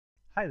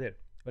Hi there,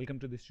 welcome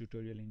to this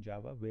tutorial in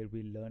Java where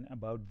we learn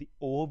about the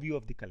overview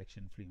of the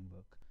collection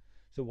framework.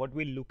 So what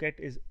we'll look at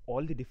is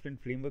all the different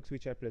frameworks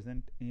which are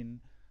present in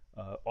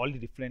all the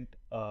different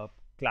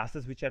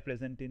classes which are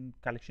present in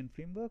collection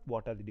framework,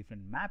 what are the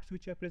different maps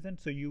which are present,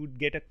 so you would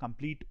get a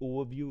complete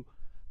overview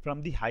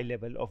from the high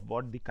level of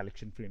what the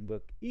collection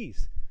framework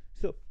is.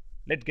 So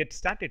let's get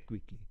started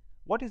quickly.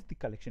 What is the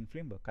collection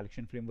framework?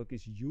 Collection framework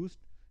is used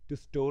to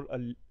store a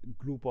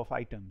group of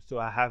items. So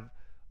I have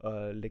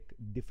like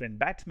different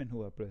batsmen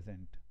who are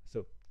present.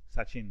 So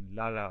Sachin,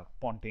 Lara,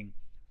 Ponting.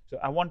 So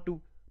I want to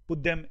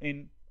put them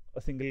in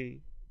a single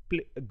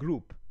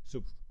group.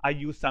 So I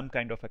use some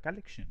kind of a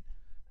collection.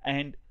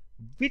 And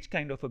which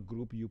kind of a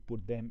group you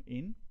put them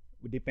in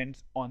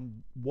depends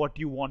on what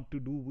you want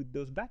to do with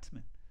those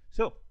batsmen.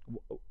 So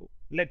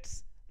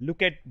let's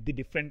look at the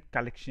different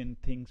collection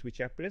things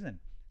which are present.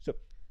 So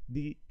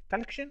the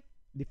collection,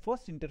 the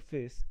first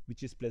interface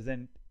which is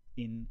present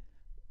in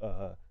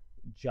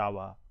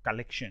Java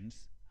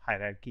collections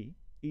hierarchy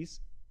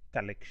is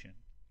collection.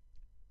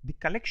 The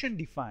collection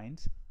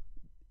defines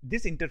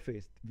this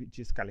interface, which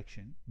is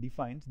collection,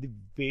 defines the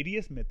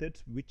various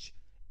methods which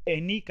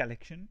any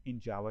collection in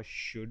Java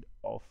should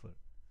offer.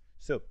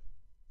 So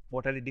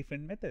what are the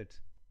different methods?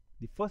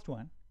 The first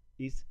one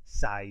is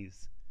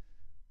size.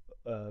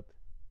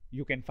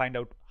 You can find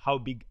out how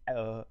big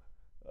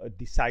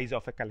the size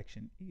of a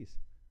collection is.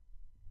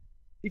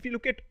 If you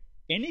look at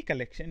any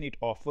collection, it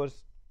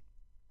offers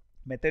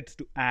methods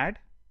to add,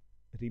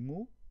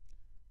 remove,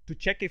 to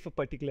check if a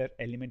particular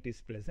element is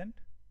present,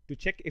 to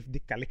check if the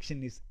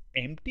collection is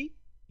empty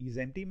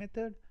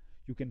method.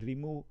 You can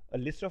remove a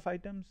list of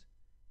items.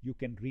 You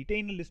can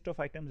retain a list of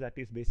items. That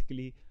is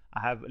basically, I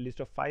have a list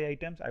of 5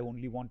 items. I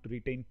only want to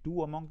retain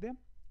 2 among them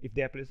if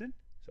they are present.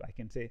 So I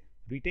can say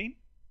retain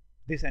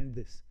this and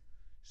this.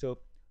 So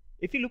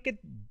if you look at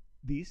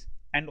these,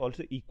 and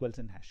also equals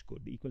and hash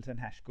code. The equals and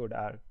hash code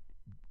are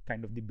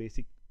kind of the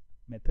basic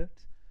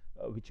methods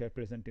which are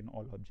present in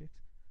all objects.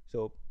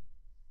 So,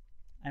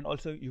 and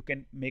also you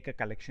can make a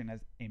collection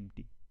as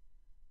empty.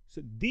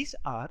 So these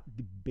are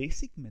the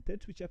basic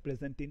methods which are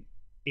present in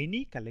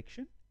any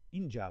collection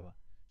in Java.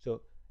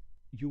 So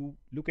you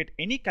look at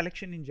any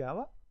collection in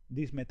Java,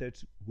 these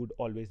methods would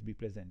always be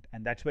present,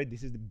 and that's why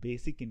this is the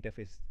basic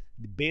interface,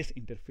 the base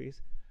interface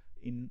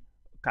in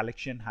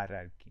collection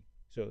hierarchy.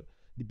 So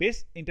the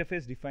base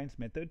interface defines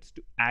methods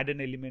to add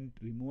an element,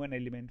 remove an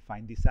element,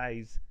 find the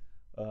size,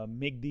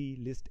 make the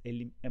list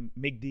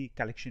make the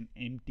collection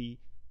empty,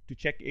 to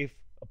check if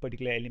a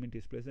particular element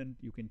is present.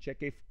 You can check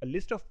if a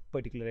list of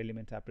particular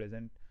elements are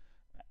present,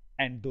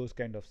 and those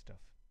kind of stuff.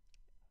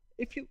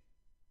 If you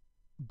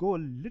go a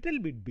little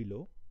bit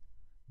below,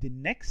 the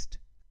next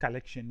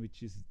collection,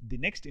 which is the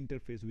next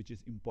interface which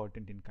is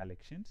important in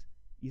collections,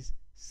 is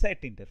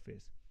set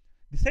interface.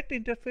 The set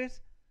interface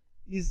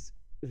is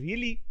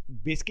really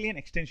basically an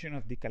extension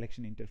of the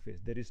collection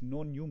interface. There is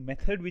no new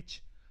method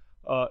which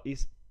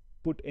is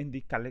put in the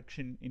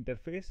collection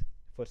interface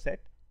for set,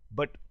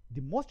 but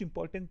the most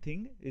important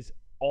thing is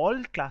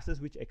all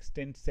classes which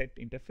extend set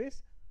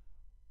interface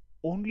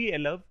only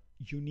allow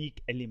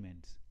unique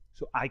elements.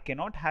 So I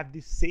cannot have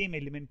the same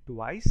element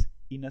twice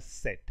in a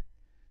set.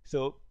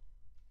 So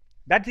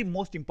that's the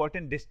most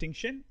important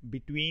distinction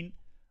between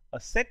a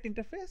set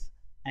interface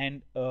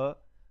and a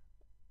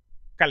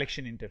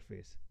collection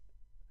interface.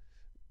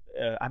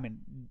 I mean,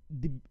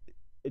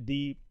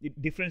 the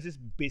difference is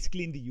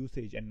basically in the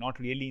usage and not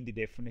really in the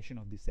definition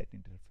of the set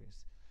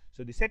interface.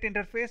 So the set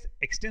interface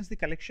extends the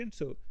collection.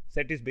 So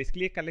set is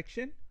basically a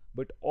collection,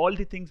 but all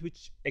the things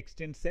which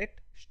extend set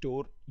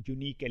store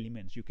unique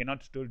elements. You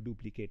cannot store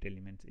duplicate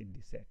elements in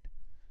the set.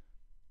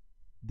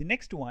 The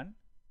next one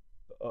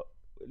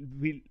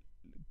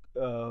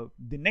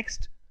the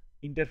next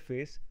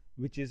interface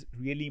which is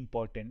really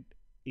important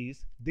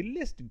is the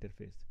list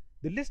interface.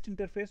 The list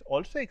interface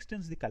also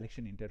extends the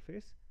collection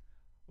interface,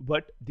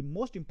 but the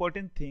most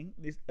important thing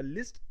is a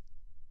list.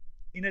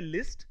 In a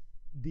list,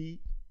 the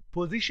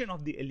position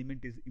of the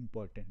element is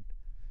important.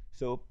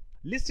 So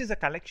list is a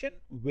collection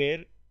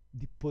where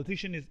the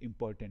position is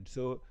important.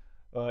 So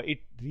it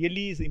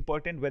really is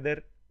important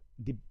whether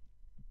the,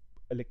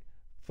 like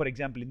for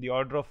example, in the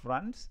order of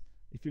runs,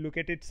 if you look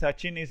at it,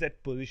 Sachin is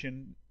at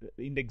position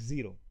index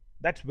 0.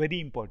 That's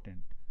very important.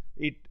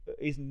 It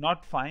is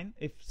not fine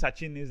if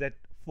Sachin is at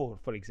 4,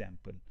 for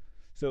example.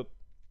 So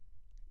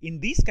in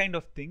these kind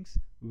of things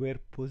where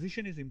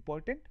position is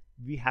important,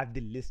 we have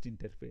the list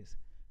interface.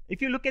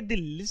 If you look at the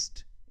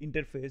list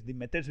interface, the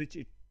methods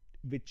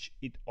which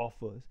it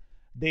offers,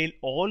 they'll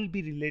all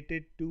be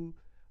related to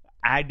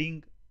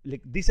adding,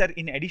 like these are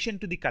in addition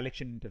to the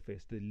collection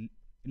interface. The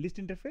list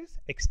interface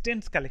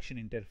extends collection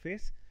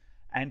interface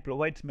and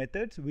provides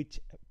methods which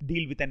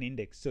deal with an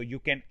index. So you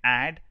can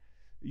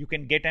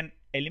get an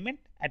element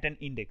at an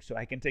index. So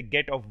I can say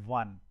get of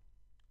 1.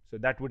 So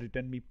that would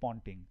return me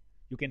Ponting.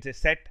 You can say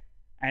set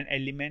an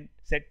element,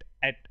 set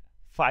at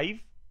 5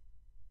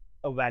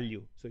 a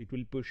value. So it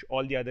will push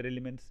all the other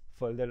elements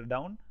further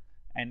down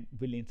and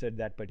will insert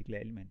that particular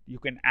element. You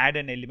can add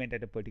an element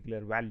at a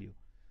particular value,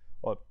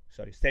 or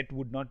sorry, set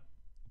would not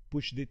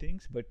push the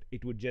things, but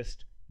it would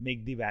just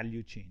make the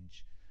value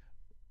change.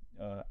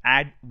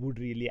 Add would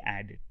really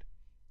add it.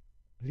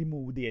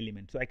 Remove the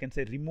element. So I can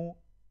say remove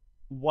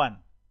 1.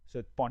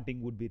 So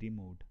pointing would be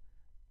removed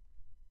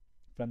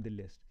from the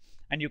list.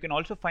 And you can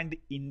also find the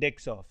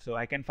index of. So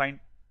I can find,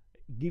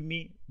 give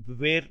me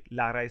where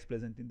Lara is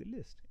present in the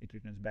list. It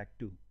returns back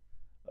 2.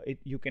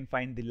 You can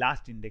find the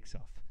last index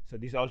of. So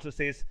this also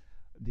says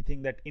the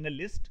thing that in a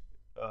list,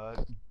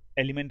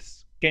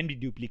 elements can be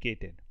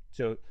duplicated.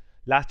 So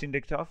last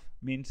index of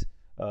means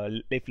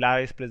if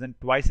Lara is present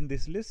twice in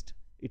this list,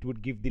 it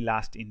would give the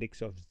last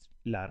index of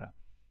Lara.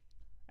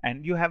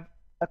 And you have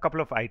a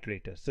couple of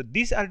iterators. So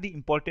these are the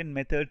important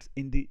methods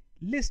in the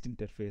list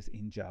interface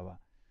in Java.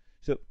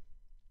 So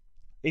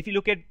if you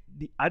look at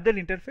the other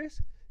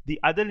interface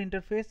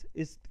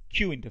is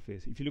queue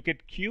interface. If you look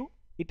at queue,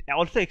 it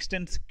also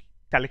extends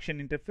collection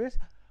interface,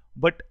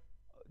 but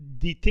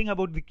the thing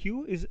about the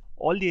queue is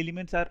all the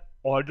elements are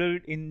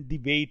ordered in the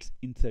way it's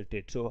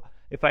inserted. So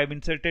if I've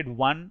inserted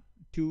 1,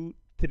 2,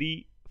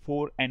 3,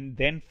 4 and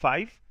then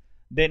 5,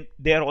 then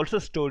they are also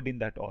stored in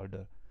that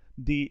order.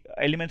 The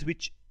elements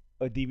which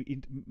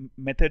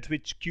methods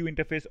which queue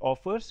interface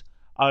offers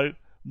are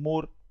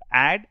more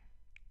add,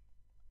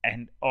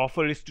 and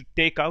offer is to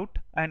take out,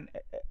 and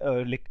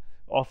like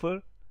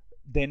offer,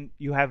 then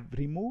you have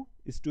remove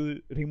is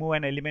to remove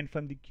an element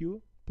from the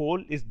queue.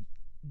 Poll is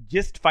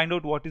just find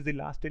out what is the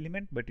last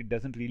element, but it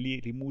doesn't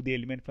really remove the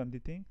element from the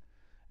thing.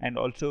 And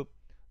also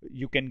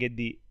you can get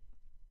the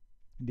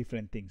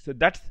different things. So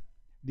that's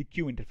the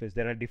queue interface.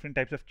 There are different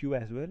types of queue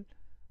as well.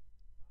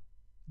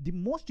 The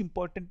most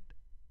important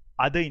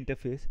other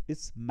interface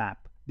is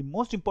map. The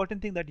most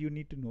important thing that you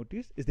need to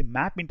notice is the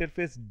map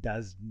interface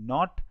does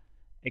not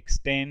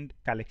extend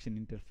collection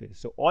interface.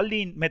 So all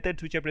the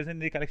methods which are present in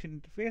the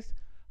collection interface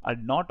are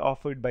not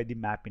offered by the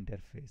map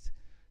interface.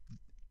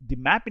 The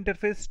map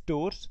interface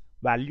stores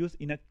values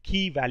in a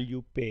key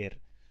value pair.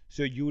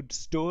 So you would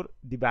store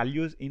the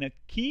values in a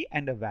key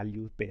and a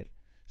value pair.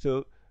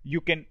 So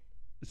you can,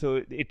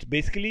 so it's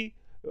basically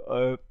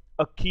a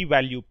key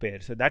value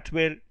pair. So that's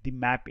where the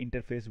map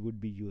interface would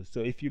be used.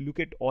 So if you look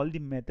at all the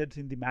methods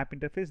in the map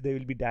interface, they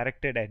will be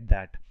directed at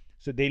that.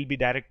 So they'll be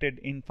directed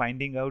in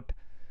finding out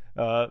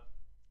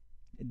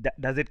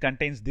does it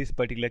contains this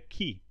particular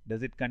key,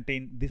 does it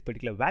contain this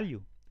particular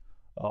value,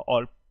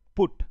 or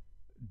put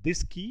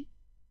this key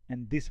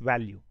and this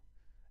value,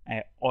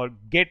 or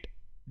get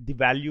the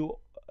value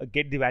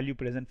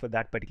present for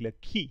that particular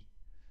key,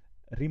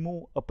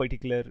 remove a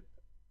particular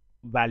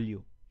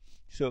value.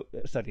 So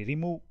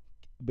remove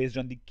based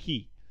on the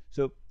key.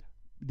 So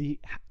the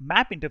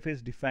map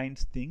interface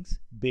defines things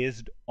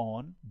based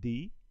on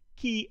the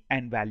key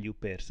and value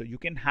pair. So you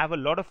can have a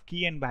lot of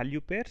key and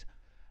value pairs,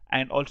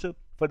 and also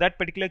for that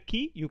particular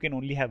key you can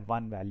only have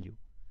one value.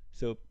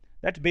 So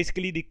that's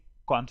basically the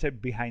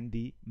concept behind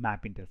the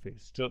map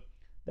interface. So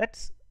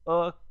that's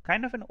a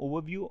kind of an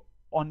overview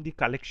on the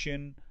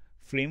collection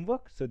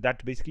framework. So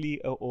that's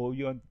basically an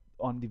overview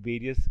on the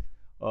various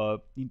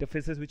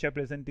interfaces which are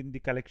present in the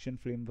collection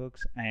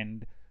frameworks.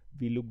 And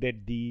we looked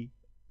at the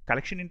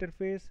collection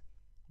interface,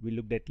 we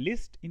looked at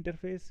list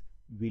interface,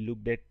 we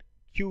looked at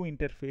queue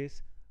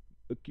interface.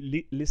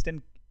 List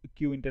and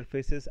queue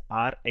interfaces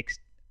are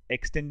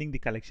extending the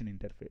collection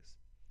interface.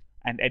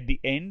 And at the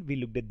end, we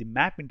looked at the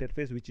map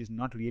interface, which is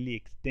not really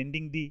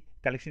extending the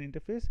collection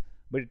interface,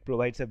 but it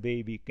provides a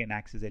way we can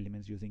access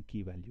elements using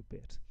key value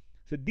pairs.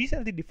 So these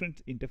are the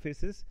different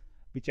interfaces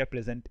which are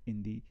present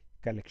in the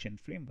collection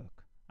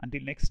framework.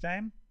 Until next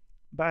time,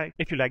 bye.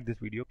 If you like this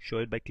video, show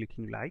it by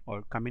clicking like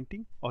or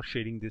commenting or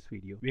sharing this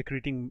video. We are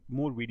creating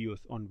more videos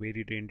on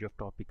varied range of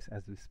topics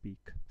as we speak.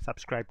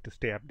 Subscribe to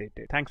stay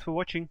updated. Thanks for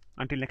watching.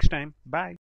 Until next time, bye.